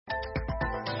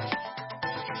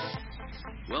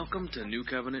Welcome to New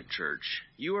Covenant Church.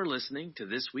 You are listening to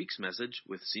this week's message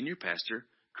with Senior Pastor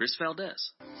Chris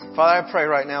Valdez. Father, I pray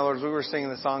right now, Lord, as we were singing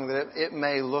the song, that it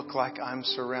may look like I'm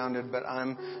surrounded, but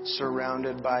I'm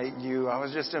surrounded by you. I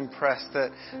was just impressed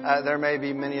that there may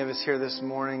be many of us here this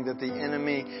morning that the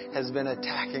enemy has been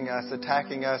attacking us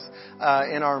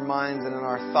in our minds and in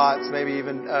our thoughts, maybe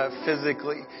even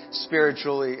physically,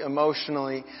 spiritually,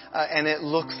 emotionally, and it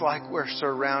looks like we're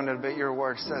surrounded, but your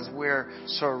word says we're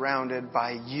surrounded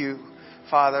by you.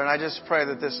 Father, and I just pray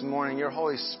that this morning your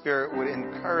Holy Spirit would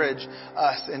encourage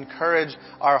us, encourage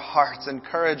our hearts,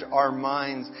 encourage our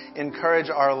minds, encourage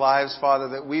our lives, Father,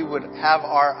 that we would have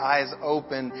our eyes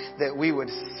open, that we would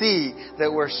see that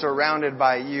we're surrounded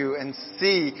by you and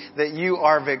see that you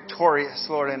are victorious,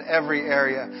 Lord, in every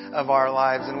area of our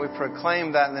lives. And we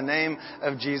proclaim that in the name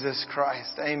of Jesus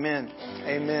Christ. Amen.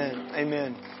 Amen.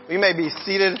 Amen. We may be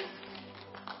seated.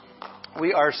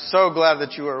 We are so glad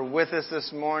that you are with us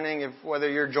this morning. Whether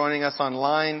you're joining us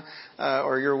online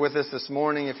or you're with us this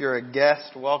morning, if you're a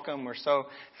guest, welcome. We're so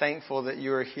thankful that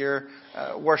you are here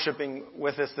worshiping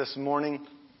with us this morning.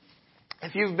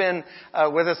 If you've been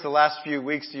with us the last few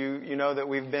weeks, you know that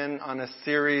we've been on a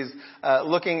series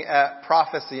looking at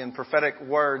prophecy and prophetic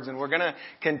words, and we're going to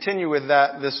continue with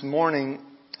that this morning.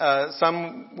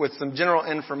 Some with some general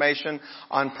information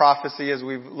on prophecy as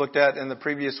we've looked at in the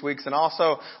previous weeks, and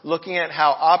also looking at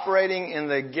how operating in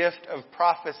the gift of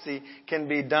prophecy can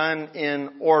be done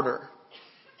in order.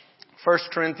 1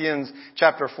 Corinthians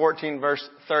chapter 14 verse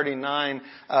 39,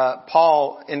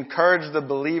 Paul encouraged the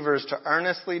believers to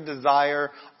earnestly desire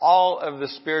all of the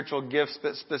spiritual gifts,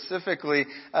 but specifically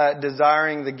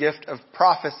desiring the gift of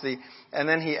prophecy. And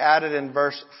then he added in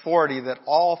verse 40 that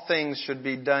all things should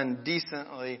be done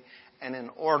decently and in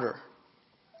order.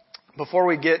 Before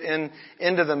we get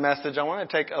into the message, I want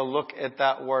to take a look at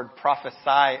that word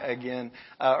prophesy again,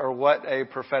 or what a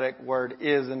prophetic word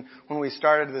is. And when we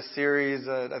started the series,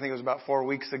 I think it was about 4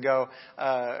 weeks ago,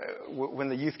 when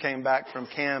the youth came back from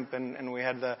camp and we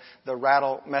had the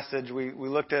rattle message, we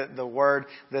looked at the word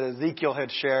that Ezekiel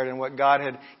had shared and what God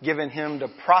had given him to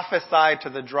prophesy to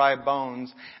the dry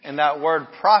bones. And that word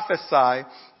prophesy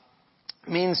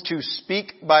means to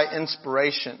speak by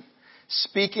inspiration,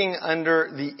 speaking under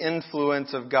the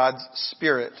influence of God's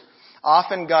Spirit.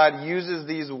 Often God uses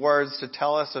these words to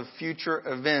tell us of future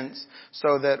events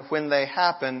so that when they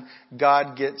happen,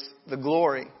 God gets the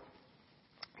glory.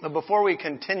 But before we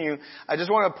continue, I just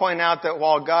want to point out that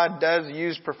while God does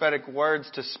use prophetic words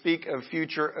to speak of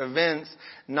future events,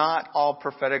 not all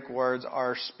prophetic words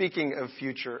are speaking of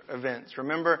future events.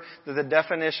 Remember that the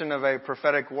definition of a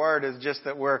prophetic word is just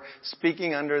that we're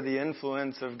speaking under the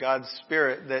influence of God's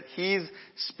Spirit, that He's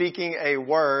speaking a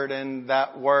word and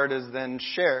that word is then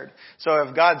shared. So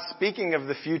if God's speaking of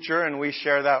the future and we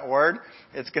share that word,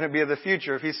 it's going to be of the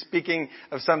future. If He's speaking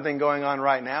of something going on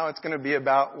right now, it's going to be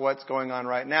about what's going on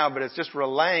right now, but it's just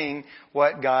relaying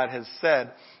what God has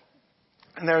said.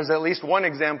 And there's at least one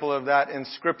example of that in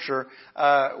Scripture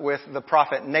with the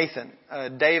prophet Nathan.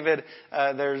 David,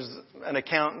 there's an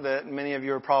account that many of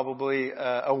you are probably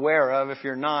aware of. If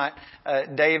you're not,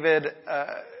 David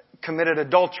committed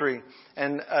adultery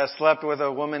and slept with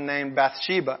a woman named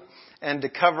Bathsheba. And to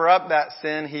cover up that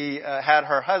sin, he had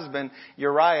her husband,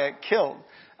 Uriah, killed.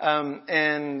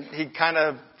 And he kind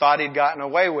of thought he'd gotten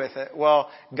away with it. Well,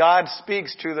 God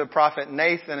speaks to the prophet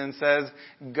Nathan and says,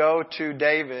 go to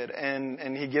David.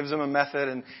 And he gives him a method.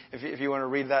 And if you want to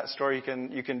read that story,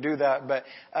 you can do that. But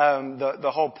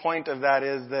the whole point of that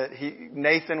is that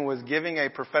Nathan was giving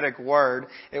a prophetic word.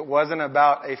 It wasn't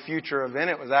about a future event.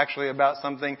 It was actually about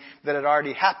something that had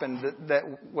already happened that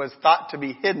was thought to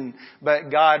be hidden.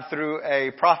 But God, through a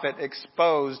prophet,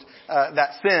 exposed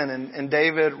that sin. And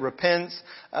David repents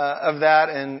of that,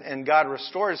 and God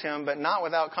restores him, but not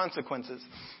without consequences.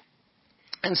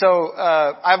 And so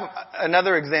I have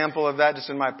another example of that just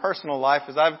in my personal life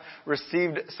is I've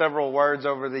received several words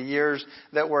over the years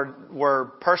that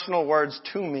were personal words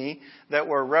to me that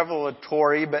were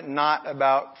revelatory but not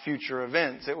about future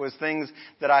events. It was things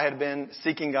that I had been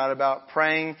seeking God about,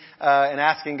 praying and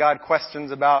asking God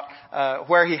questions about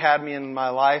where He had me in my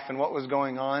life and what was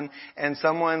going on. And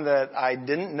someone that I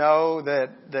didn't know that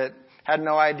had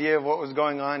no idea of what was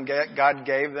going on, God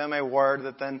gave them a word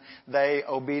that then they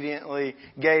obediently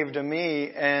gave to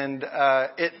me, and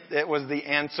it was the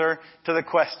answer to the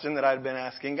question that I'd been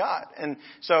asking God. And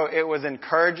so it was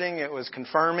encouraging, it was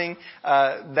confirming.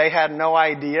 They had no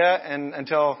idea, and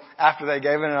until after they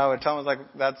gave it, and I would tell them, I was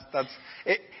like, that's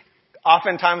it.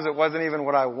 Oftentimes it wasn't even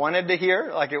what I wanted to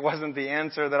hear, like it wasn't the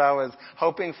answer that I was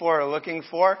hoping for or looking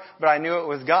for, but I knew it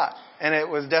was God, and it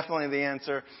was definitely the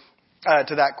answer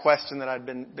to that question that I'd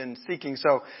been seeking.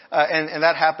 So, and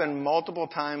that happened multiple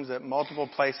times at multiple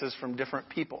places from different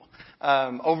people,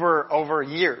 over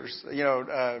years,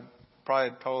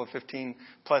 probably a total of 15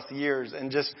 plus years.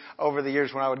 And just over the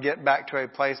years when I would get back to a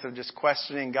place of just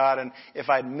questioning God, and if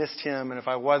I'd missed Him, and if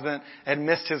I had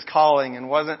missed His calling and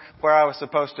wasn't where I was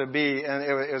supposed to be. And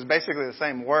it was basically the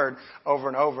same word over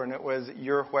and over. And it was,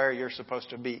 you're where you're supposed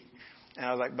to be. And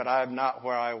I was like, but I'm not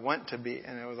where I want to be.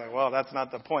 And it was like, well, that's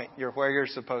not the point. You're where you're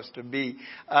supposed to be.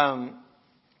 And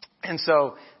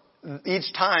so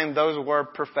each time those were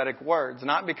prophetic words,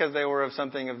 not because they were of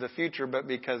something of the future, but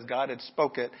because God had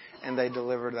spoke it and they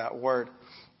delivered that word.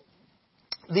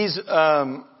 These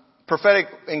prophetic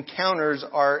encounters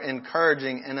are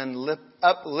encouraging and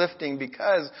uplifting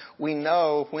because we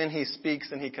know when He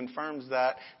speaks and He confirms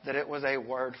that it was a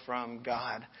word from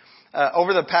God.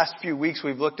 Over the past few weeks,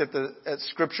 we've looked at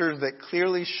scriptures that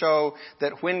clearly show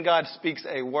that when God speaks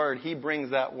a word, He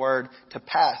brings that word to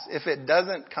pass. If it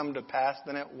doesn't come to pass,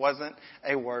 then it wasn't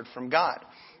a word from God.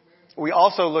 We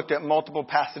also looked at multiple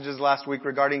passages last week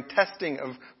regarding testing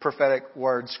of prophetic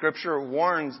words. Scripture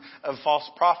warns of false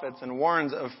prophets and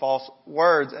warns of false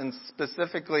words, and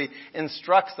specifically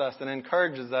instructs us and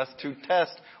encourages us to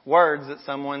test words that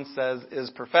someone says is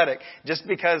prophetic. Just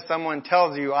because someone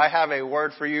tells you, I have a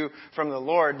word for you from the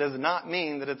Lord, does not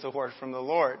mean that it's a word from the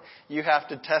Lord. You have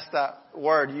to test that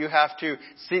word. You have to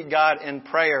seek God in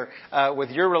prayer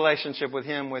with your relationship with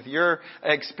Him, with your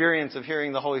experience of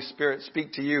hearing the Holy Spirit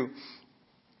speak to you.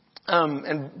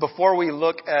 And before we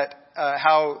look at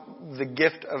how the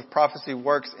gift of prophecy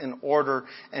works in order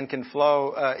and can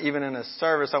flow even in a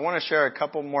service, I want to share a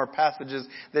couple more passages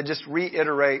that just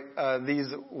reiterate these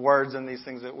words and these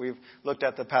things that we've looked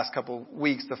at the past couple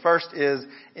weeks. The first is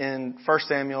in 1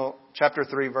 Samuel chapter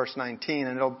 3, verse 19,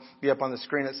 and it'll be up on the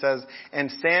screen. It says,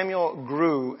 "And Samuel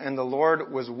grew, and the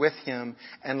Lord was with him,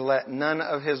 and let none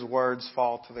of his words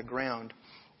fall to the ground."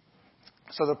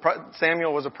 So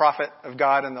Samuel was a prophet of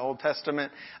God in the Old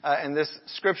Testament, and this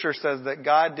scripture says that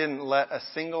God didn't let a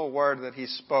single word that He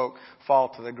spoke fall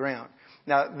to the ground.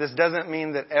 Now, this doesn't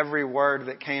mean that every word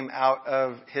that came out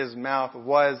of His mouth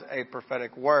was a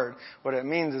prophetic word. What it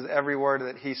means is every word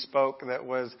that He spoke that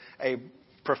was a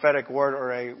prophetic word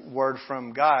or a word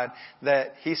from God,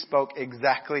 that He spoke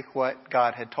exactly what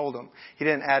God had told Him. He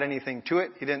didn't add anything to it.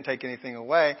 He didn't take anything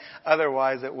away.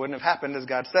 Otherwise, it wouldn't have happened as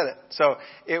God said it. So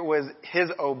it was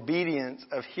His obedience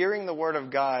of hearing the word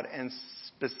of God and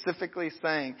specifically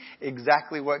saying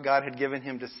exactly what God had given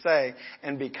Him to say.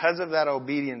 And because of that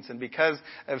obedience and because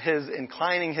of His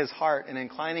inclining His heart and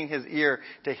inclining His ear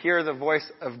to hear the voice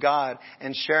of God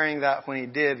and sharing that when He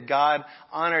did, God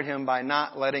honored Him by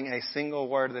not letting a single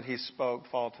word that He spoke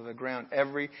fall to the ground.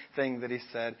 Everything that He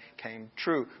said came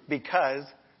true because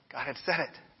God had said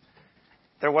it.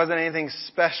 There wasn't anything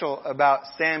special about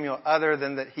Samuel other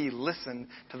than that he listened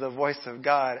to the voice of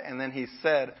God and then he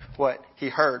said what he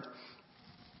heard.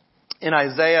 In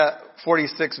Isaiah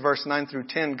 46, verse 9 through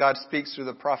 10, God speaks through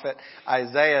the prophet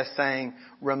Isaiah saying,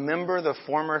 "Remember the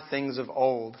former things of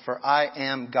old, for I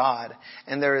am God,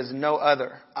 and there is no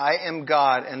other. I am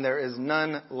God, and there is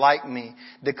none like me,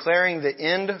 declaring the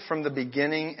end from the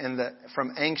beginning and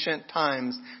from ancient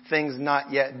times things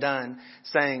not yet done,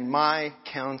 saying, my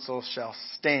counsel shall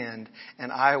stand,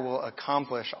 and I will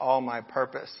accomplish all my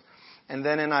purpose." And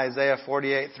then in Isaiah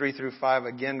 48, 3 through 5,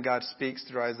 again God speaks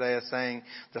through Isaiah saying,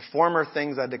 "The former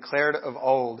things I declared of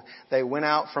old, they went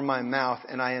out from my mouth,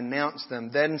 and I announced them.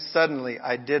 Then suddenly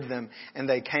I did them, and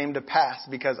they came to pass,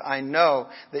 because I know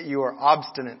that you are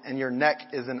obstinate, and your neck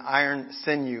is an iron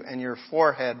sinew, and your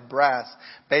forehead brass."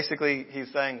 Basically,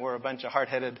 he's saying we're a bunch of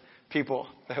hard-headed people,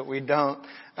 that we don't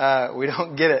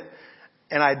get it.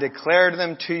 "And I declared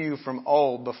them to you from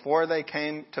old. Before they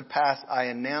came to pass, I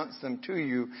announced them to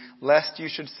you, lest you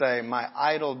should say, my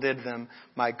idol did them,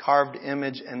 my carved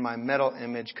image and my metal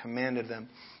image commanded them."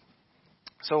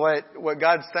 So what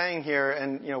God's saying here,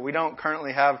 and we don't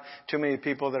currently have too many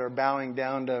people that are bowing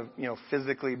down to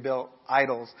physically built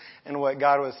idols. And what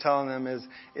God was telling them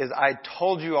is I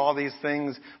told you all these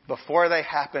things before they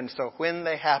happened, so when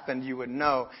they happened, you would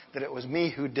know that it was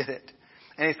me who did it.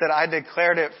 And He said, I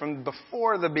declared it from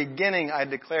before the beginning. I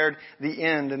declared the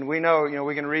end. And we know,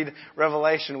 we can read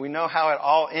Revelation. We know how it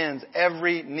all ends.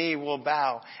 Every knee will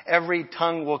bow. Every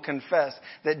tongue will confess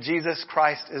that Jesus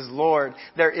Christ is Lord.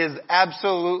 There is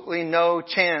absolutely no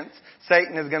chance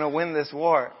Satan is going to win this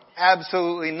war.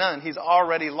 Absolutely none. He's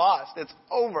already lost. It's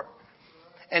over.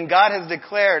 And God has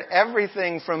declared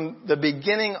everything from the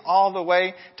beginning all the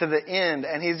way to the end.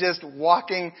 And He's just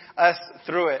walking us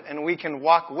through it. And we can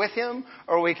walk with Him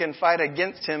or we can fight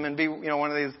against Him and be,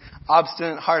 one of these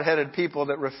obstinate, hard-headed people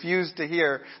that refuse to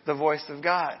hear the voice of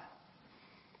God.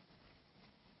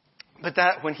 But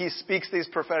that when He speaks these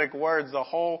prophetic words, the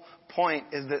whole point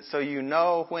is that so you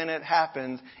know when it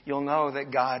happens, you'll know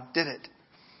that God did it.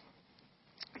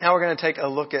 Now we're going to take a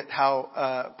look at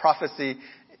how prophecy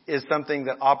is something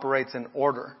that operates in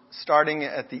order. Starting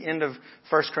at the end of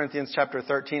 1 Corinthians chapter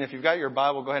 13. If you've got your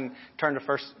Bible, go ahead and turn to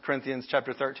 1 Corinthians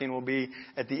chapter 13. We'll be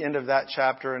at the end of that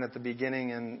chapter and at the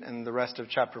beginning and the rest of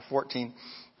chapter 14.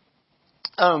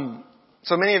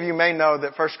 So many of you may know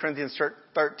that 1 Corinthians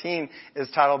 13 is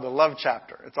titled the love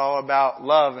chapter. It's all about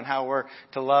love and how we're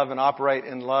to love and operate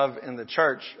in love in the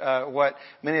church. What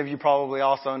many of you probably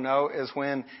also know is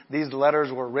when these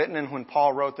letters were written and when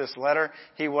Paul wrote this letter,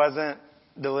 he wasn't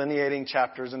delineating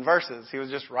chapters and verses. He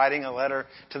was just writing a letter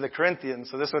to the Corinthians.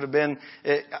 So this would have been,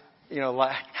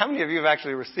 how many of you have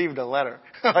actually received a letter,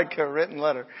 like a written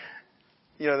letter?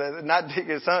 Not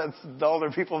some, the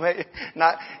older people,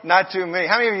 not too many.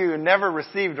 How many of you have never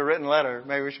received a written letter?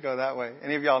 Maybe we should go that way.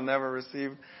 Any of y'all never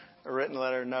received a written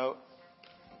letter? No.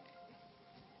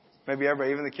 Maybe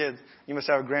everybody, even the kids. You must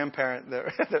have a grandparent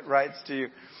that writes to you.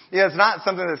 Yeah, it's not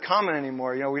something that's common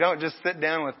anymore. We don't just sit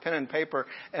down with pen and paper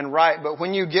and write. But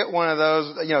when you get one of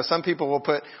those, some people will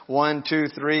put 1, 2,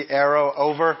 3 arrow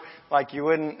over, like you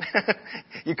wouldn't,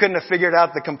 you couldn't have figured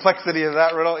out the complexity of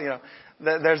that riddle.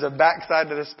 There's a backside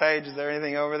to this page. Is there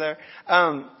anything over there?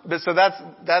 But so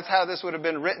that's how this would have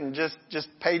been written, just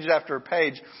page after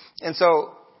page. And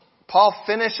so Paul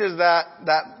finishes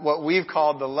that what we've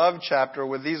called the love chapter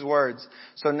with these words.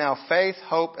 So now faith,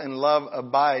 hope, and love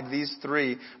abide, these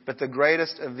three, but the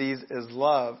greatest of these is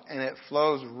love. And it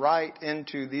flows right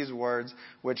into these words,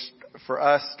 which for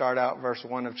us start out verse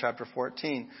 1 of chapter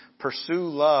 14. Pursue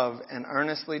love and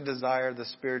earnestly desire the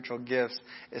spiritual gifts,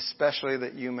 especially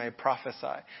that you may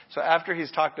prophesy. So after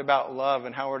he's talked about love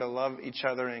and how we're to love each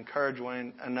other and encourage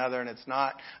one another, and it's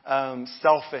not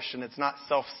selfish and it's not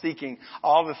self-seeking,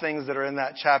 all the things that are in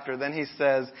that chapter, then he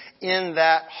says, in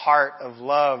that heart of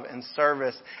love and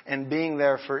service and being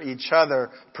there for each other,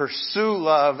 pursue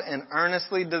love and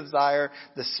earnestly desire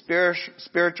the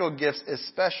spiritual gifts,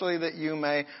 especially that you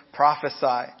may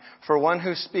prophesy. For one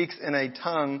who speaks in a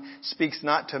tongue speaks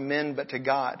not to men but to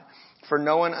God. For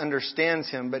no one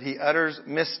understands him, but he utters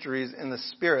mysteries in the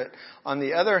Spirit. On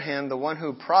the other hand, the one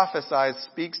who prophesies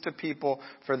speaks to people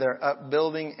for their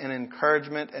upbuilding and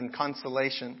encouragement and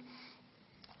consolation.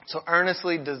 So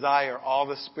earnestly desire all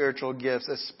the spiritual gifts,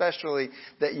 especially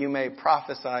that you may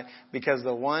prophesy, because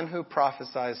the one who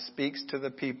prophesies speaks to the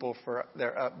people for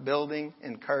their upbuilding,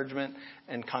 encouragement,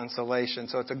 and consolation.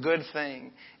 So it's a good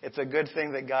thing. It's a good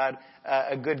thing that God,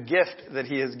 a good gift that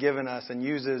He has given us and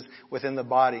uses within the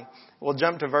body. We'll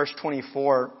jump to verse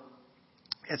 24.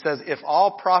 It says, if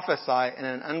all prophesy and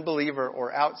an unbeliever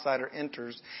or outsider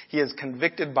enters, he is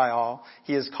convicted by all.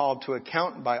 He is called to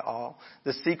account by all.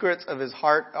 The secrets of his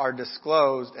heart are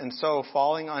disclosed, and so,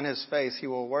 falling on his face, he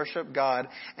will worship God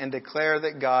and declare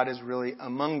that God is really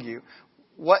among you.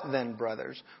 What then,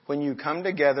 brothers? When you come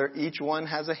together, each one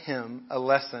has a hymn, a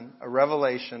lesson, a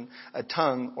revelation, a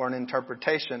tongue, or an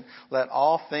interpretation. Let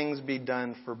all things be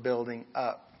done for building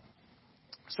up.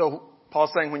 So,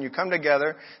 Paul's saying when you come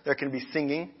together, there can be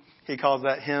singing. He calls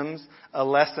that hymns, a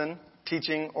lesson,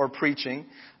 teaching or preaching,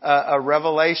 a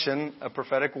revelation, a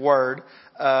prophetic word,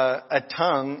 a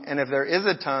tongue, and if there is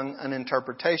a tongue, an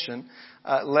interpretation.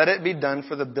 Let it be done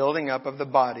for the building up of the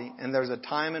body, and there's a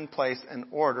time and place and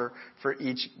order for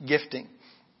each gifting.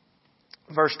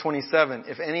 Verse 27,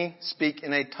 if any speak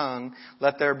in a tongue,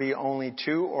 let there be only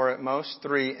 2 or at most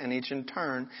 3, and each in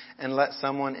turn, and let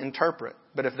someone interpret.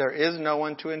 But if there is no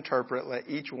one to interpret, let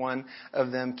each one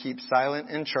of them keep silent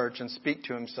in church and speak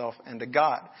to himself and to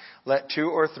God. Let 2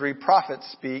 or 3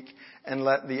 prophets speak, and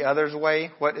let the others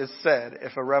weigh what is said.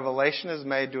 If a revelation is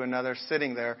made to another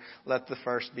sitting there, let the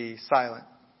first be silent.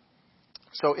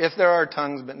 So if there are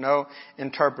tongues but no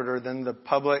interpreter, then the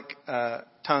public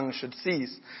tongue should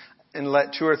cease. And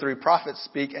let 2 or 3 prophets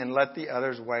speak, and let the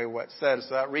others weigh what's said.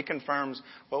 So that reconfirms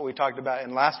what we talked about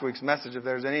in last week's message. If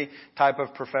there's any type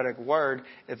of prophetic word,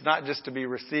 it's not just to be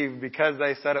received because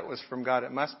they said it was from God.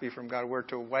 It must be from God. We're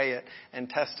to weigh it and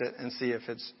test it and see if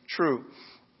it's true.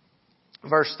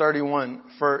 Verse 31,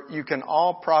 for you can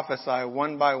all prophesy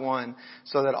one by one,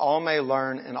 so that all may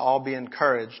learn and all be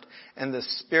encouraged. And the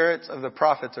spirits of the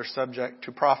prophets are subject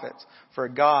to prophets. For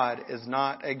God is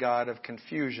not a God of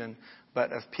confusion,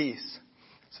 but of peace.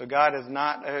 So God is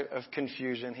not of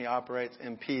confusion. He operates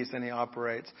in peace and He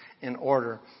operates in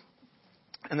order.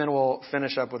 And then we'll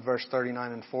finish up with verse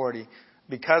 39 and 40.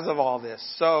 Because of all this,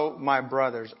 so my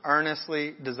brothers,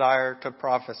 earnestly desire to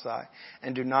prophesy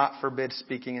and do not forbid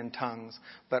speaking in tongues,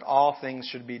 but all things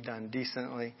should be done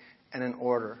decently and in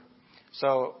order.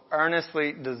 So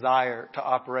earnestly desire to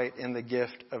operate in the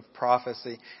gift of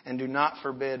prophecy and do not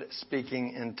forbid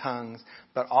speaking in tongues,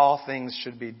 but all things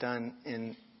should be done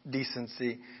in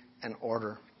decency and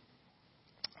order.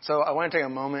 So I want to take a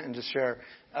moment and just share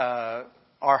our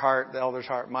heart, the elder's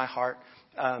heart, my heart,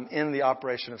 in the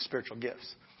operation of spiritual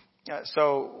gifts.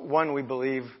 So one, we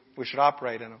believe we should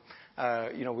operate in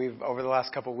them. We've over the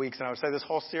last couple of weeks, and I would say this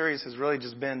whole series has really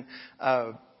just been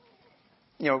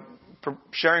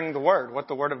sharing the Word, what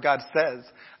the Word of God says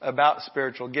about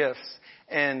spiritual gifts.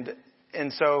 And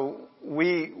so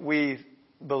we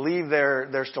believe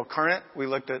they're still current. We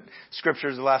looked at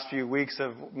scriptures the last few weeks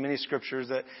of many scriptures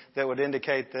that would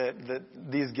indicate that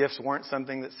these gifts weren't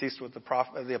something that ceased with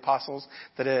the apostles,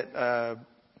 that it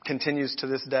continues to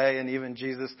this day, and even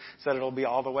Jesus said it'll be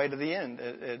all the way to the end,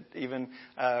 even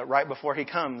right before He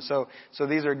comes. So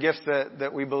these are gifts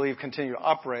that we believe continue to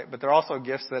operate, but they're also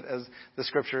gifts that, as the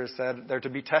Scripture has said, they're to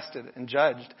be tested and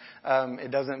judged. It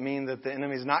doesn't mean that the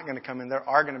enemy's not going to come in. There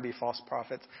are going to be false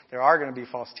prophets. There are going to be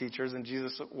false teachers, and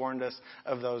Jesus warned us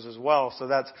of those as well. So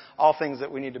that's all things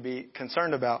that we need to be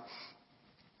concerned about.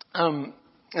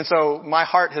 And so my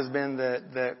heart has been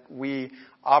that we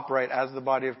operate as the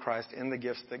body of Christ in the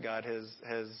gifts that God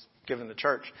has given the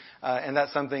church. And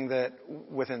that's something that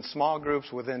within small groups,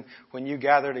 when you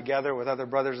gather together with other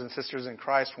brothers and sisters in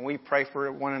Christ, when we pray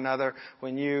for one another,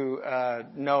 when you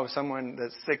know someone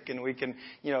that's sick and we can,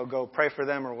 go pray for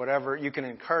them or whatever, you can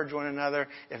encourage one another.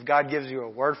 If God gives you a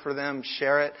word for them,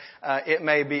 share it. It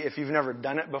may be, if you've never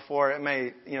done it before, it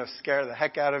may, scare the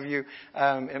heck out of you.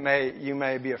 You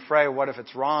may be afraid, what if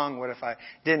it's wrong? What if I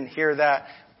didn't hear that?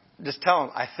 Just tell them,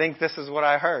 I think this is what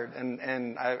I heard,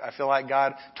 and I feel like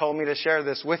God told me to share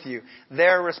this with you.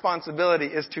 Their responsibility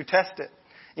is to test it.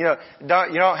 You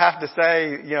don't have to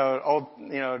say, old,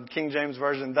 King James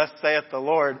Version, thus saith the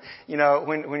Lord.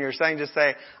 When you're saying, just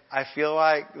say, I feel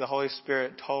like the Holy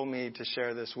Spirit told me to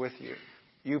share this with you.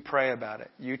 You pray about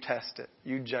it. You test it.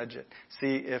 You judge it.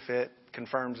 See if it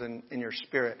confirms in your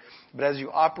spirit. But as you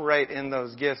operate in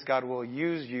those gifts, God will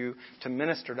use you to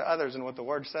minister to others. And what the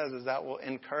Word says is that will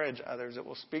encourage others. It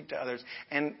will speak to others.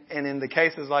 And in the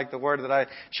cases like the word that I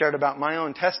shared about my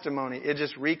own testimony, it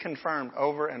just reconfirmed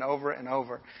over and over and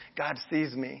over. God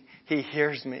sees me. He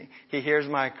hears me. He hears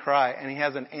my cry. And He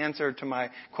has an answer to my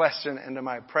question and to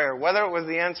my prayer. Whether it was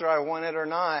the answer I wanted or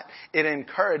not, it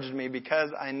encouraged me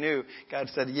because I knew God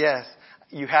said, yes,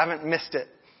 you haven't missed it.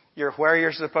 You're where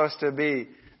you're supposed to be.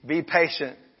 Be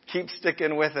patient. Keep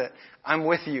sticking with it. I'm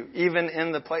with you, even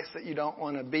in the place that you don't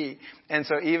want to be. And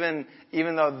so even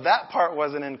though that part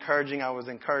wasn't encouraging, I was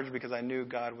encouraged because I knew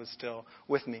God was still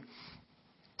with me.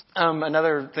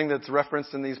 Another thing that's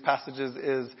referenced in these passages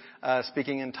is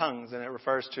speaking in tongues, and it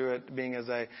refers to it being as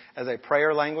a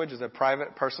prayer language, as a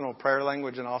private, personal prayer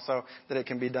language, and also that it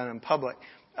can be done in public.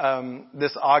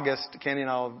 This August, Candy and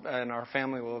I and our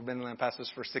family will have been in pastors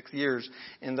for 6 years.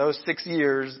 In those 6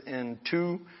 years, in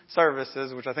 2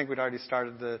 services, which I think we'd already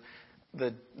started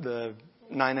the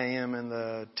 9 a.m. and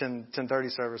the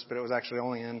 10:30 service, but it was actually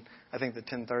only in, I think, the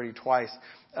 10:30 twice.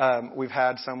 We've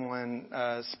had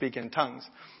someone speak in tongues.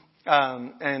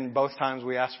 And both times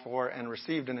we asked for and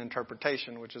received an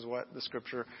interpretation, which is what the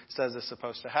Scripture says is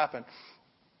supposed to happen.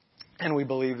 And we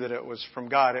believe that it was from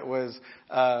God. It was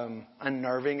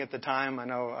unnerving at the time. I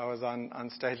know I was on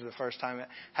stage the first time it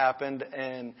happened,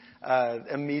 and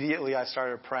immediately I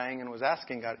started praying and was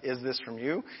asking God, is this from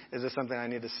you? Is this something I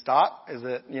need to stop? Is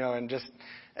it,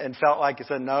 and felt like He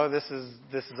said, no, this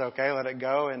is okay, let it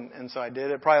go. And so I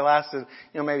did. It probably lasted,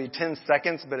 maybe 10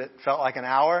 seconds, but it felt like an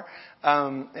hour.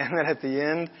 And then at the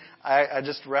end, I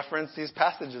just referenced these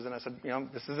passages and I said,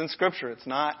 this is in Scripture. It's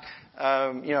not,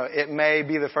 it may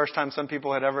be the first time some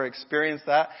people had ever experienced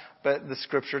that, but the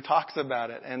Scripture talks about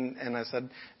it. And I said,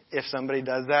 if somebody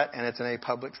does that and it's in a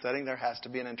public setting, there has to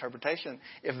be an interpretation.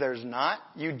 If there's not,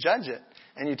 you judge it.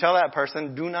 And you tell that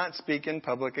person, do not speak in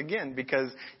public again,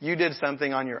 because you did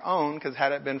something on your own, because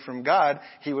had it been from God,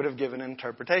 He would have given an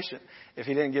interpretation. If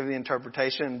He didn't give the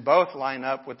interpretation, both line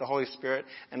up with the Holy Spirit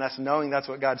and us knowing that's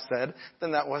what God said,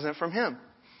 then that wasn't from Him.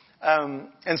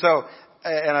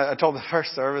 And I told the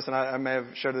first service, and I may have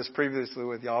shared this previously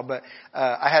with y'all, but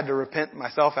I had to repent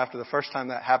myself after the first time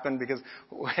that happened, because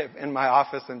in my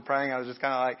office and praying, I was just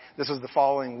kind of like, this was the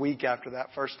following week after that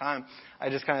first time. I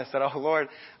just kind of said, oh, Lord,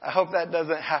 I hope that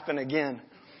doesn't happen again.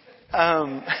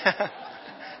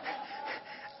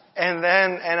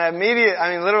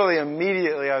 literally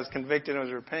immediately I was convicted and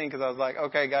was repenting because I was like,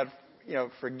 okay, God,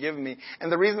 forgive me.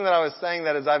 And the reason that I was saying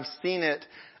that is I've seen it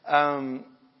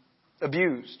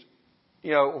abused.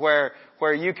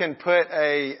 Where you can put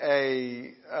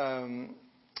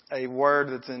a word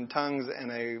that's in tongues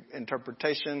and a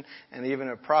interpretation and even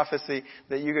a prophecy,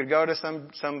 that you could go to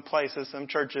some places, some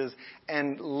churches,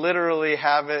 and literally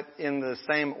have it in the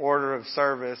same order of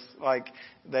service. Like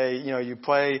you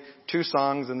play 2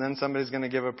 songs and then somebody's going to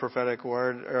give a prophetic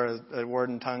word or a word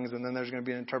in tongues, and then there's going to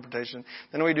be an interpretation.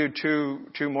 Then we do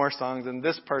two more songs, and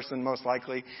this person most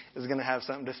likely is going to have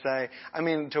something to say.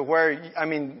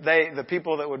 The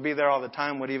people that would be there all the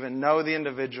time would even know the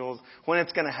individuals, when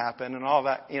it's going to happen and all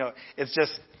that. It's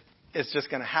just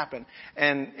going to happen.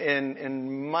 And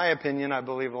in my opinion, I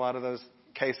believe a lot of those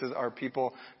cases are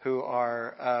people who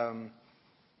are,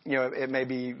 it may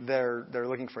be they're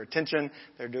looking for attention.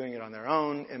 They're doing it on their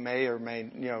own. It may or may,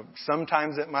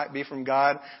 sometimes it might be from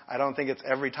God. I don't think it's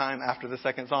every time after the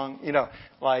second song.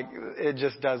 It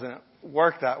just doesn't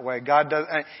work that way. God does,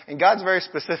 and God's very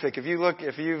specific.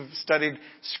 If you've studied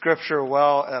Scripture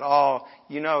well at all,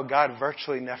 God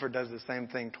virtually never does the same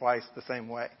thing twice the same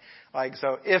way.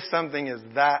 So if something is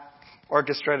that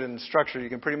orchestrated and structured, you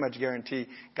can pretty much guarantee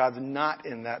God's not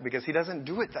in that, because He doesn't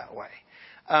do it that way.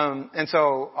 And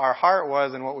so our heart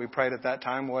was, and what we prayed at that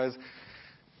time was,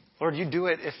 Lord, you do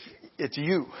it if it's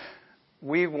you.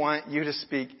 We want you to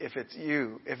speak if it's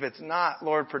you. If it's not,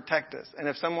 Lord, protect us. And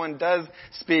if someone does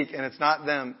speak and it's not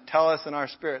them, tell us in our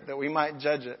spirit that we might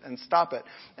judge it and stop it.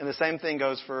 And the same thing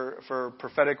goes for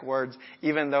prophetic words,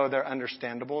 even though they're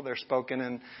understandable. They're spoken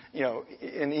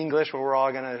in English where we're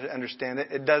all going to understand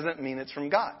it. It doesn't mean it's from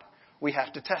God. We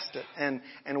have to test it, and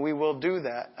we will do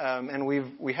that. And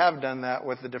we have done that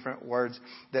with the different words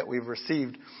that we've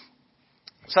received.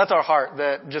 So that's our heart,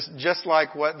 that just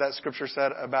like what that scripture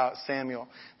said about Samuel,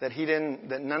 that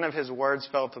none of his words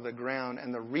fell to the ground,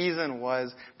 and the reason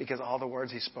was because all the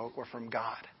words he spoke were from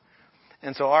God.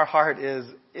 And so our heart is,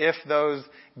 if those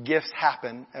gifts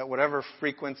happen at whatever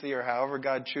frequency or however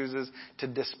God chooses to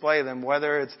display them,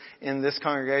 whether it's in this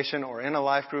congregation or in a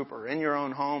life group or in your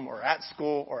own home or at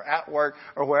school or at work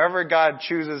or wherever God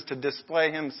chooses to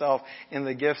display Himself in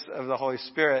the gifts of the Holy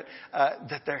Spirit,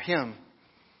 that they're Him.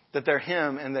 That they're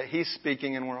Him and that He's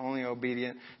speaking and we're only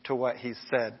obedient to what He's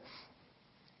said.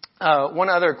 One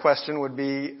other question would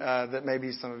be, that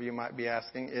maybe some of you might be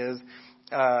asking is,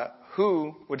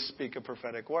 who would speak a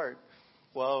prophetic word?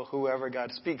 Well, whoever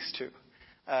God speaks to.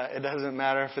 It doesn't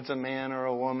matter if it's a man or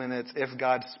a woman. It's if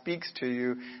God speaks to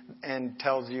you and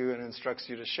tells you and instructs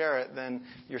you to share it, then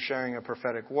you're sharing a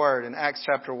prophetic word. In Acts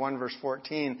chapter 1 verse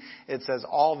 14, it says,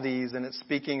 all these, and it's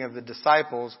speaking of the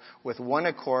disciples, with one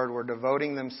accord were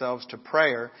devoting themselves to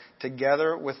prayer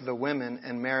together with the women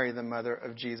and Mary, the mother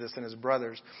of Jesus, and His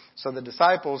brothers. So the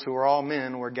disciples, who were all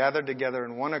men, were gathered together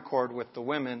in one accord with the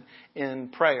women in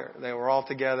prayer. They were all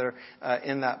together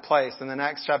in that place. And then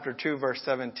Acts chapter 2 verse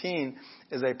 17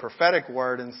 is a prophetic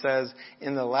word and says,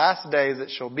 in the last days it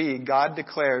shall be, God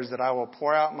declares that I will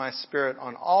pour out my Spirit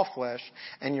on all flesh,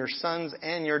 and your sons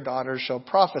and your daughters shall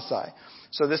prophesy.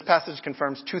 So this passage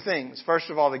confirms 2 things. First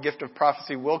of all, the gift of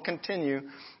prophecy will continue.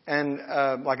 And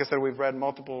like I said, we've read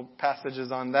multiple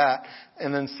passages on that.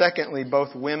 And then secondly,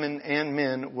 both women and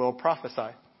men will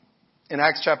prophesy. In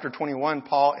Acts chapter 21,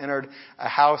 Paul entered a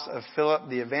house of Philip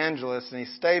the evangelist, and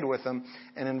he stayed with him.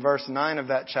 And in verse 9 of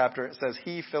that chapter, it says,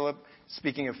 he, Philip,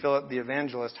 speaking of Philip the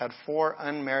evangelist, had 4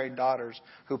 unmarried daughters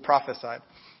who prophesied.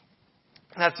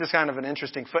 And that's just kind of an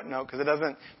interesting footnote, because it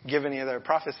doesn't give any of their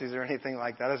prophecies or anything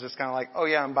like that. It's just kind of like, oh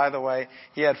yeah, and by the way,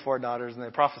 he had 4 daughters and they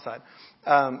prophesied.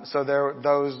 So there,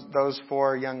 those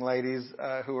 4 young ladies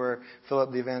who were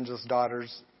Philip the evangelist's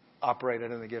daughters operated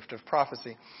in the gift of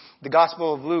prophecy. The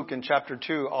Gospel of Luke in chapter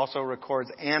 2 also records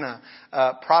Anna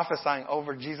prophesying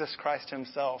over Jesus Christ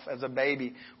Himself as a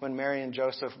baby when Mary and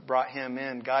Joseph brought Him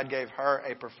in. God gave her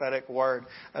a prophetic word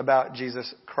about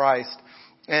Jesus Christ.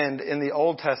 And in the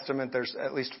Old Testament, there's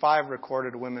at least 5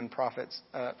 recorded women prophets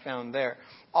found there.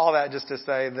 All that just to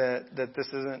say that this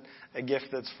isn't a gift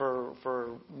that's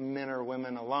for men or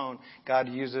women alone. God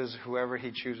uses whoever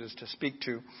He chooses to speak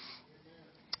to.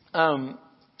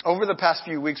 Over the past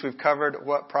few weeks, we've covered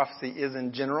what prophecy is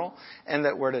in general, and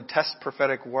that we're to test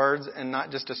prophetic words and not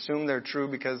just assume they're true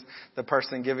because the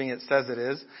person giving it says it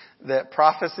is. That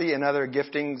prophecy and other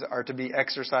giftings are to be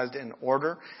exercised in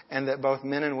order, and that both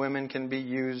men and women can be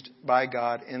used by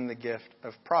God in the gift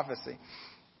of prophecy.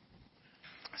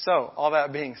 So, all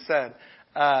that being said,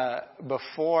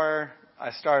 before I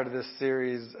started this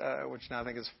series, which now I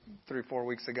think is 3-4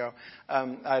 weeks ago,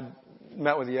 I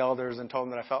met with the elders and told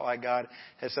them that I felt like God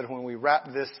had said when we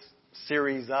wrap this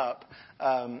series up,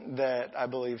 that I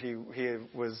believe He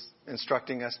was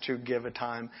instructing us to give a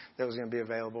time that was going to be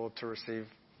available to receive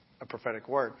a prophetic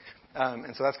word.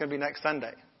 And so that's going to be next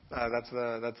Sunday. That's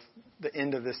the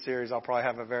end of this series. I'll probably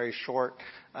have a very short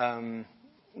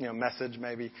message,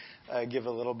 maybe give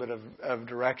a little bit of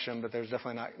direction, but there's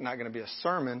definitely not going to be a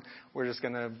sermon. We're just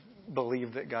going to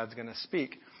believe that God's going to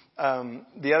speak.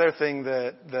 The other thing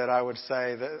that I would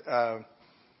say that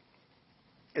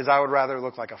is I would rather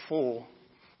look like a fool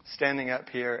standing up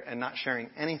here and not sharing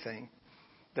anything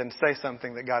than say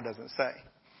something that God doesn't say.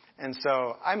 And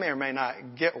so I may or may not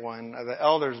get one. The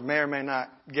elders may or may not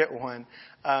get one.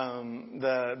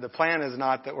 The plan is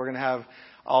not that we're going to have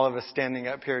all of us standing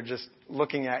up here just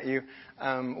looking at you.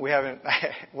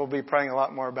 We'll be praying a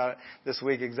lot more about it this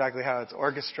week, exactly how it's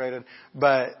orchestrated.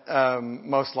 But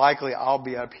most likely I'll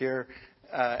be up here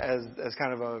as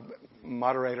kind of a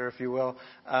moderator, if you will,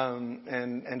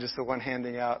 and just the one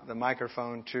handing out the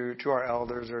microphone to our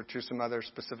elders or to some other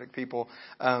specific people.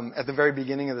 At the very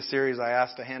beginning of the series, I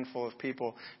asked a handful of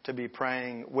people to be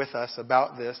praying with us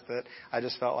about this, that I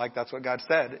just felt like that's what God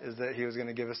said, is that He was going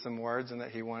to give us some words and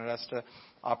that He wanted us to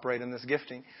operate in this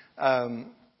gifting.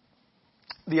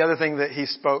 The other thing that He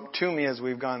spoke to me as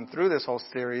we've gone through this whole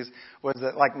series was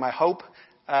that, like, my hope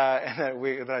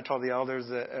that I told the elders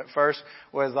at first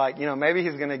was like, maybe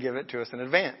He's going to give it to us in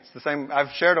advance. The same, I've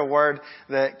shared a word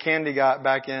that Candy got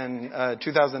back in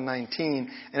 2019,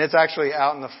 and it's actually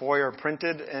out in the foyer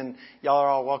printed, and y'all are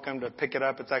all welcome to pick it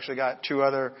up. It's actually got 2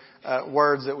 other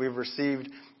words that we've received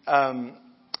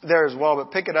there as well.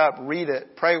 But pick it up, read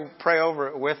it, pray over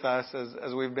it with us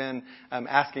as we've been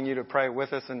asking you to pray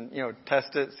with us, and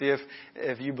test it, see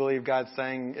if you believe God's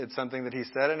saying it's something that He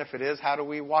said, and if it is, how do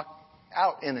we walk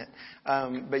out in it.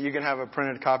 But you can have a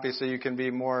printed copy so you can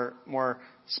be more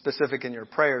specific in your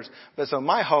prayers. But so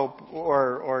my hope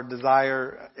or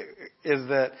desire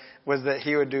was that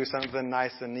He would do something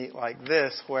nice and neat like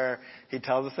this, where He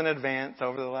tells us in advance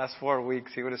over the last 4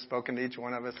 weeks. He would have spoken to each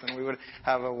one of us, and we would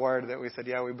have a word that we said,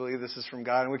 yeah, we believe this is from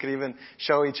God. And we could even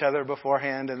show each other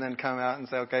beforehand and then come out and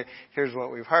say, okay, here's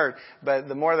what we've heard. But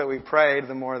the more that we prayed,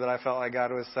 the more that I felt like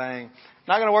God was saying,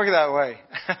 not going to work that way.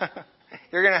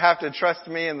 You're going to have to trust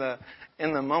me in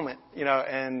the moment,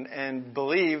 and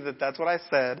believe that that's what I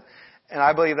said. And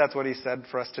I believe that's what He said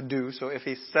for us to do. So if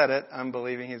He said it, I'm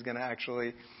believing He's going to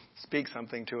actually speak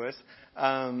something to us.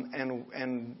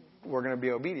 And we're going to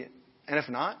be obedient. And if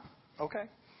not, okay.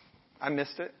 I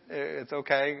missed it. It's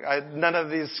okay. None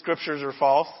of these scriptures are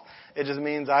false. It just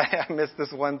means I missed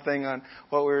this one thing on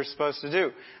what we were supposed to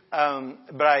do.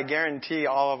 But I guarantee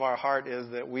all of our heart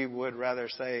is that we would rather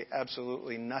say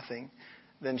absolutely nothing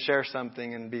than share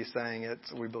something and be saying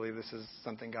we believe this is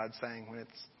something God's saying when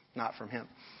it's not from Him.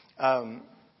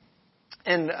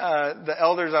 And the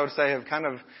elders, I would say, have kind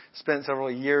of spent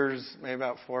several years, maybe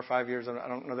about 4 or 5 years. I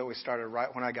don't know that we started right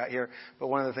when I got here, but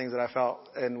one of the things that I felt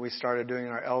and we started doing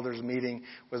in our elders meeting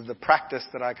was the practice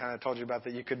that I kind of told you about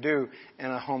that you could do in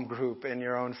a home group, in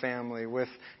your own family, with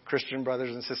Christian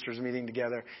brothers and sisters meeting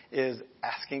together, is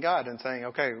asking God and saying,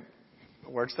 okay, the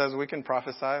Word says we can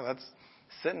prophesy. Let's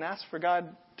sit and ask for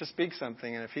God to speak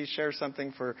something. And if He shares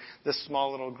something for this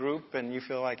small little group and you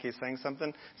feel like He's saying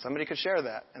something, somebody could share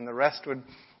that. And the rest would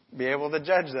be able to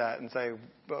judge that and say,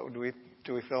 well, do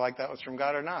we feel like that was from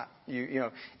God or not? You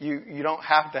don't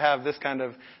have to have this kind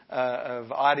of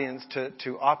audience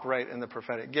to operate in the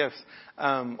prophetic gifts,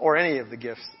 or any of the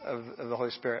gifts of the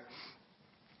Holy Spirit.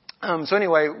 So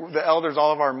anyway, the elders,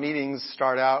 all of our meetings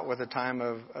start out with a time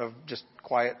of just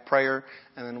quiet prayer,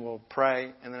 and then we'll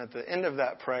pray. And then at the end of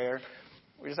that prayer,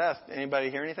 we just ask, anybody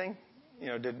hear anything?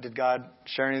 Did God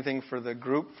share anything for the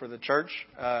group, for the church?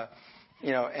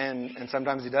 And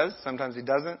sometimes He does, sometimes He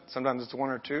doesn't. Sometimes it's 1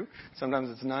 or 2, sometimes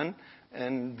it's none.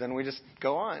 And then we just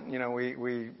go on.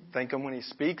 We thank Him when He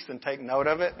speaks and take note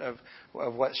of it, of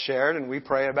what's shared, and we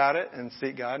pray about it and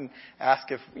seek God and ask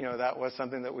if, that was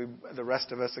something that the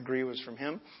rest of us agree was from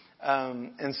Him.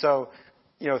 And so,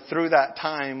 through that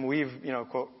time, we've,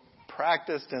 quote,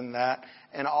 practiced in that.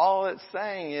 And all it's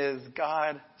saying is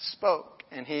God spoke.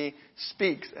 And He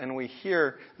speaks, and we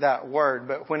hear that word.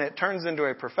 But when it turns into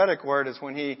a prophetic word is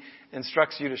when He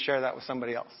instructs you to share that with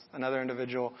somebody else, another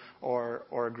individual or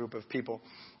a group of people.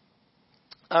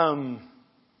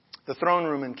 The throne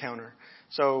room encounter.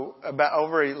 So about a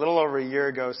little over a year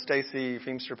ago, Stacy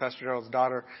Feemster, Pastor Gerald's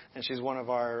daughter, and she's one of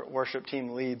our worship team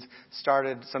leads,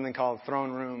 started something called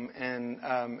Throne Room, and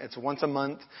it's once a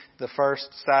month, the first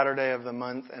Saturday of the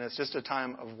month, and it's just a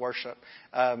time of worship,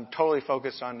 totally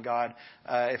focused on God.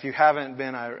 If you haven't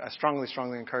been, I strongly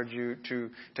encourage you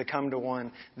to come to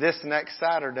one this next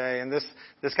Saturday. And this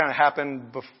kind of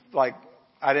happened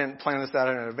I didn't plan this out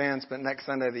in advance, but next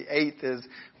Sunday, the 8th, is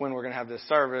when we're going to have this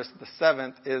service. The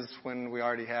 7th is when we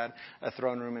already had a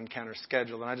throne room encounter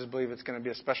scheduled. And I just believe it's going to be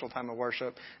a special time of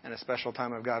worship and a special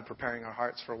time of God preparing our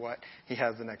hearts for what He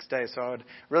has the next day. So I would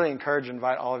really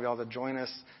invite all of y'all to join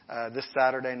us this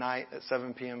Saturday night at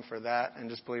 7 p.m. for that, and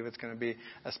just believe it's going to be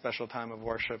a special time of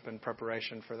worship and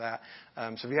preparation for that.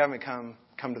 So if you haven't come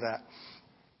to that.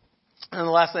 And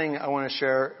the last thing I want to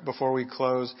share before we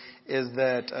close is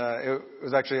that it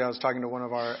was actually, I was talking to one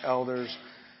of our elders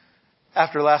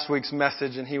after last week's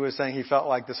message, and he was saying he felt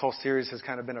like this whole series has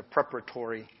kind of been a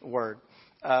preparatory word.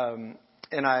 And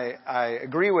I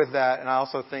agree with that, and I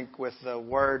also think with the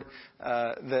word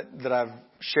that I've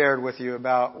shared with you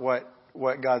about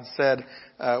what God said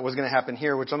was going to happen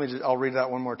here, which I'll read that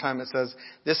one more time. It says,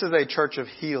 "This is a church of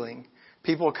healing.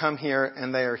 People come here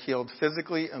and they are healed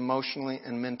physically, emotionally,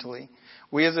 and mentally.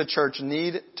 We as a church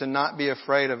need to not be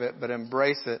afraid of it, but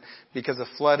embrace it, because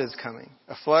a flood is coming.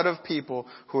 A flood of people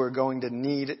who are going to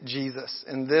need Jesus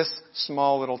in this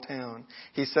small little town.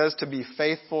 He says to be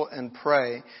faithful and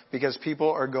pray, because people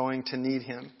are going to need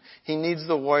Him. He needs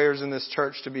the warriors in this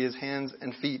church to be His hands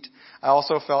and feet. I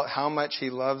also felt how much He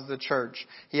loves the church.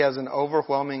 He has an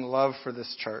overwhelming love for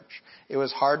this church. It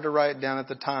was hard to write down at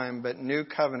the time, but New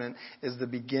Covenant is the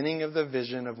beginning of the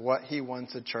vision of what He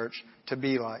wants a church to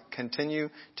be like. Continue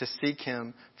to seek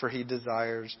Him, for He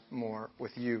desires more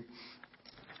with you."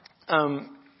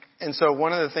 And so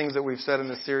one of the things that we've said in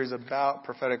this series about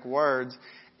prophetic words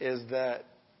is that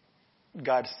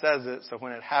God says it, so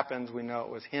when it happens, we know it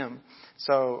was Him.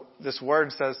 So this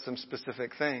word says some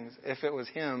specific things. If it was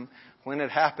Him, when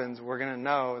it happens, we're going to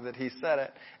know that He said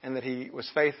it and that He was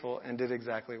faithful and did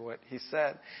exactly what He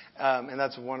said. And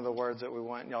that's one of the words that we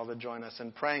want y'all to join us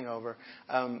in praying over.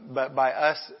 But by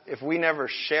us, if we never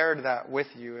shared that with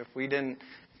you, if we didn't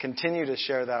continue to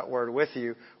share that word with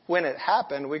you, when it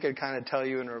happened, we could kind of tell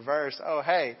you in reverse, oh,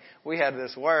 hey, we had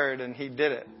this word and He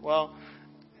did it. Well,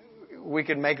 we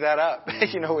could make that up.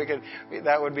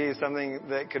 That would be something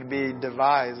that could be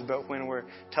devised. But when we're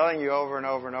telling you over and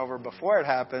over and over before it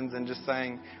happens and just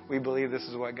saying, we believe this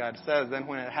is what God says, then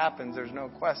when it happens, there's no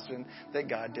question that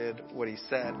God did what He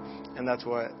said. And that's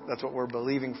what we're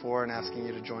believing for and asking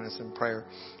you to join us in prayer.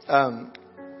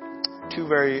 Two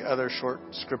very other short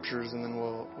scriptures, and then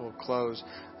we'll close.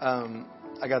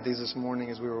 I got these this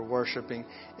morning as we were worshiping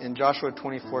in Joshua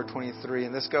 24:23,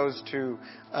 and this goes to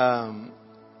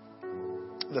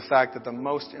the fact that the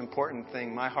most important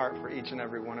thing, my heart for each and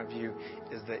every one of you,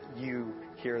 is that you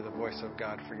hear the voice of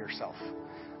God for yourself.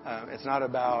 It's not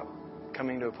about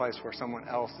coming to a place where someone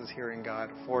else is hearing God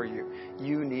for you.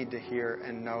 You need to hear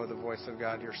and know the voice of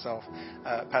God yourself.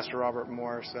 Pastor Robert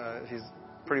Morris, he's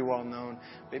pretty well known,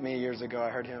 but many years ago I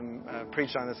heard him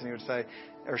preach on this, and he would say,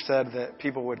 or said that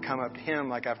people would come up to him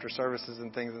like after services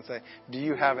and things and say, "Do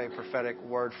you have a prophetic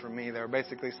word for me?" They were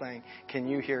basically saying, "Can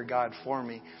you hear God for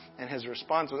me?" And his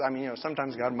response was,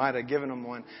 sometimes God might have given him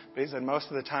one, but he said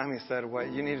most of the time, he said,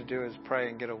 what you need to do is pray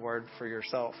and get a word for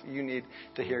yourself. You need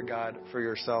to hear God for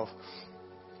yourself.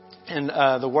 And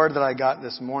the word that I got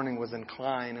this morning was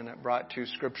incline, and it brought two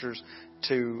scriptures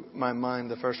to my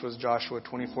mind. The first was Joshua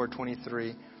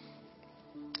 24:23,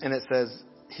 and it says,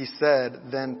 He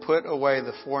said, "Then put away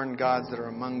the foreign gods that are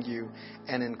among you,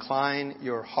 and incline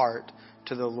your heart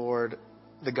to the Lord,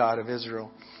 the God of Israel."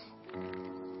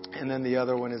 And then the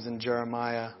other one is in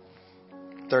Jeremiah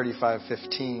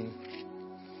 35:15,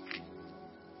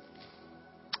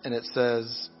 and it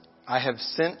says, "I have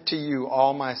sent to you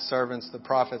all my servants, the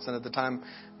prophets." And at the time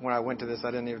when I went to this,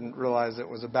 I didn't even realize it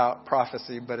was about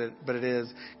prophecy, but it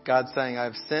is. God saying, "I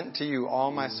have sent to you all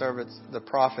my servants, the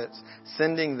prophets,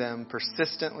 sending them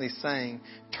persistently saying,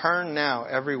 turn now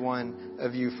every one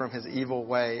of you from his evil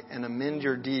way and amend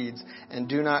your deeds, and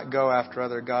do not go after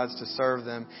other gods to serve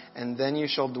them. And then you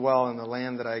shall dwell in the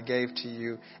land that I gave to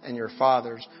you and your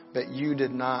fathers, but you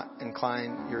did not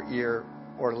incline your ear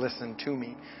or listen to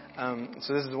me."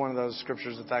 So this is one of those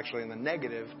scriptures that's actually in the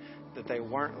negative, that they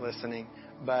weren't listening.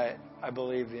 But I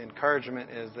believe the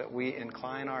encouragement is that we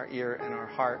incline our ear and our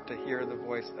heart to hear the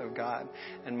voice of God.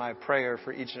 And my prayer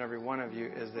for each and every one of you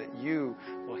is that you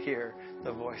will hear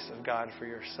the voice of God for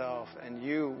yourself, and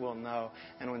you will know.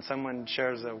 And when someone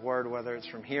shares a word, whether it's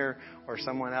from here or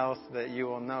someone else, that you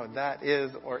will know that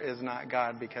is or is not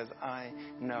God, because I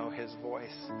know His voice.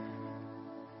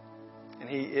 And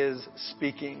He is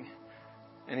speaking.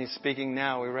 And He's speaking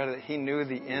now. We read that He knew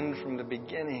the end from the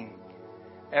beginning.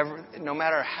 No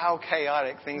matter how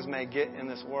chaotic things may get in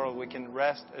this world, we can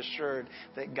rest assured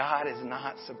that God is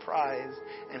not surprised.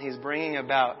 And He's bringing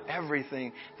about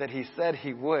everything that He said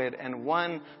He would. And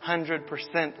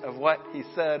 100% of what He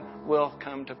said will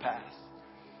come to pass.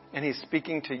 And He's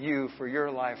speaking to you for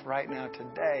your life right now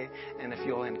today. And if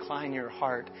you'll incline your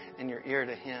heart and your ear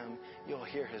to Him, you'll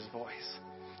hear His voice.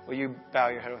 Will you bow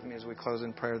your head with me as we close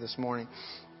in prayer this morning?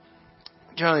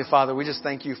 Dear Heavenly Father, we just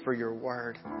thank You for Your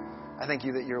Word. I thank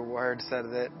You that Your Word said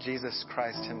that Jesus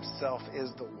Christ Himself is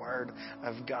the Word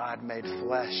of God made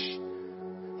flesh.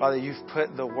 Father, You've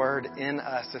put the Word in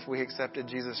us if we accepted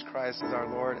Jesus Christ as our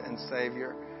Lord and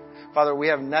Savior. Father, we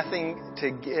have nothing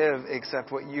to give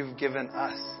except what You've given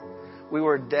us. We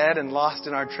were dead and lost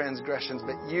in our transgressions,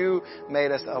 but You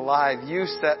made us alive. You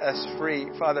set us free.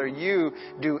 Father, You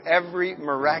do every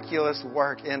miraculous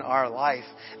work in our life,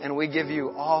 and we give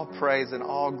You all praise and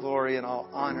all glory and all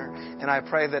honor. And I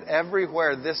pray that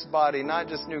everywhere this body, not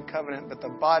just New Covenant, but the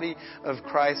body of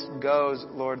Christ goes,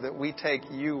 Lord, that we take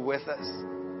You with us,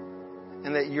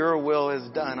 and that Your will is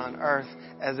done on earth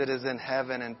as it is in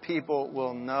heaven, and people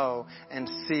will know and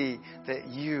see that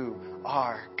You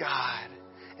are God.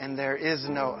 And there is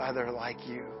no other like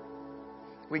You.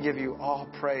 We give You all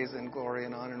praise and glory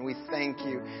and honor. And we thank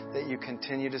You that You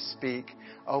continue to speak.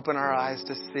 Open our eyes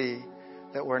to see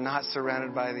that we're not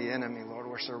surrounded by the enemy, Lord.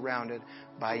 We're surrounded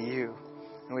by You.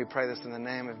 And we pray this in the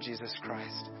name of Jesus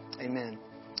Christ. Amen.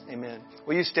 Amen.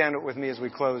 Will you stand up with me as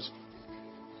we close?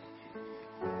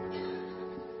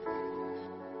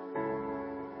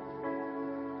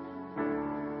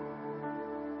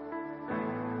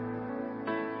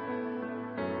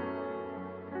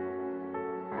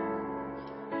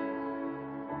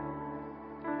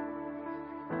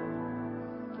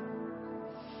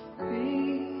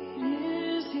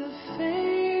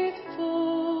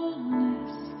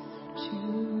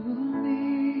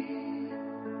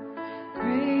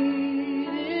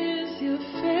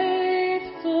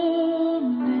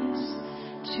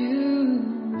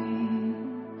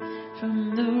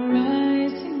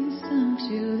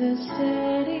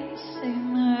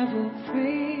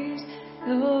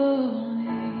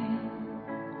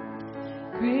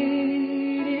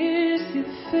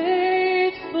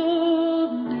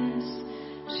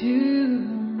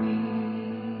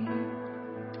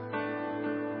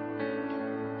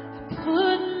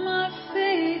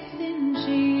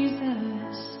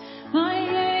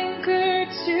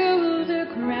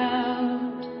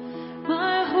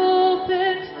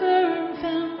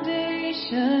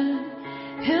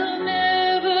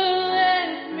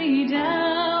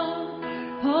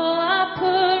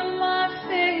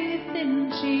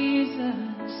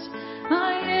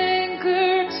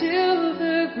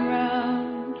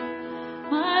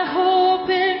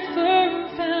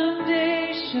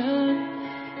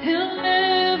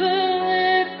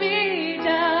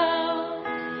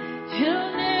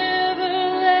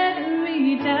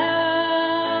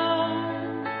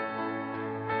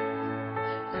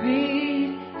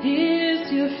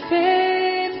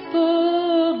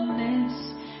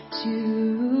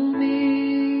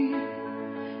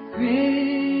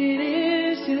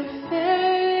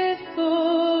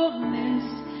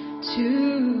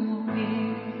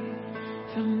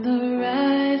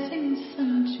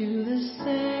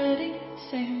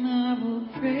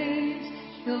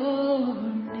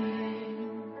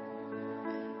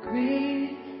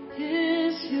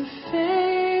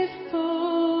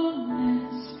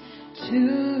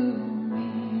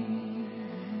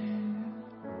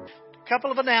 Couple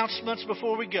of announcements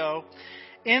before we go.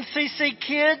 NCC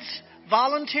Kids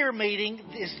volunteer meeting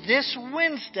is this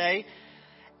Wednesday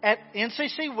at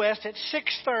NCC West at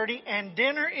 6:30, and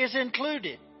dinner is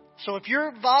included. So if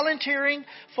you're volunteering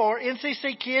for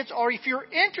NCC Kids, or if you're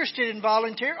interested in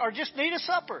volunteer, or just need a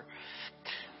supper,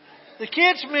 the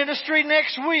kids ministry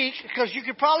next week, because you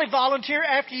could probably volunteer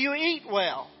after you eat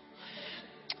well.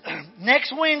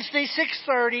 Next Wednesday,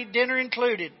 6:30, dinner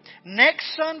included.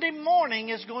 Next Sunday morning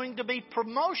is going to be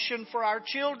promotion for our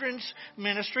children's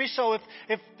ministry. So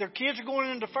if their kids are going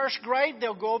into first grade,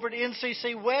 they'll go over to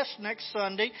NCC West next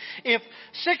Sunday. If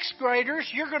sixth graders,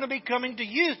 you're going to be coming to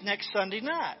youth next Sunday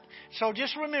night. So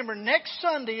just remember, next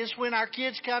Sunday is when our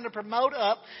kids kind of promote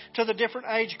up to the different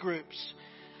age groups.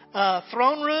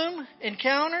 Throne room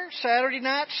encounter, Saturday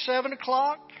night, 7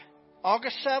 o'clock,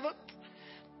 August 7th.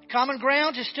 Common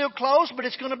Grounds is still closed, but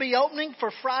it's going to be opening for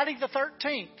Friday the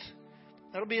 13th.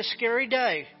 That'll be a scary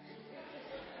day.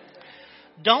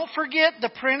 Don't forget the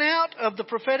printout of the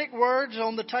prophetic words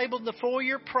on the table in the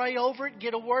foyer. Pray over it.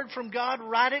 Get a word from God.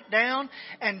 Write it down.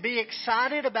 And be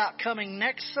excited about coming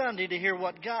next Sunday to hear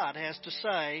what God has to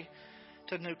say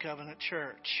to New Covenant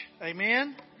Church.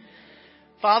 Amen?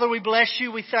 Father, we bless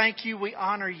you. We thank you. We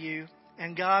honor you.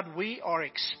 And God, we are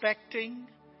expecting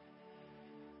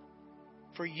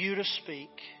for you to speak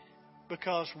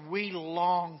because we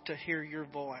long to hear your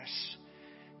voice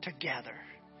together.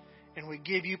 And we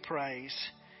give you praise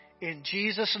in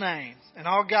Jesus' name. And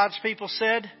all God's people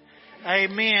said,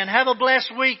 amen. Have a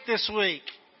blessed week this week.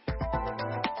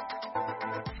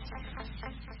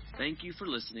 Thank you for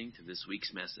listening to this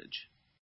week's message.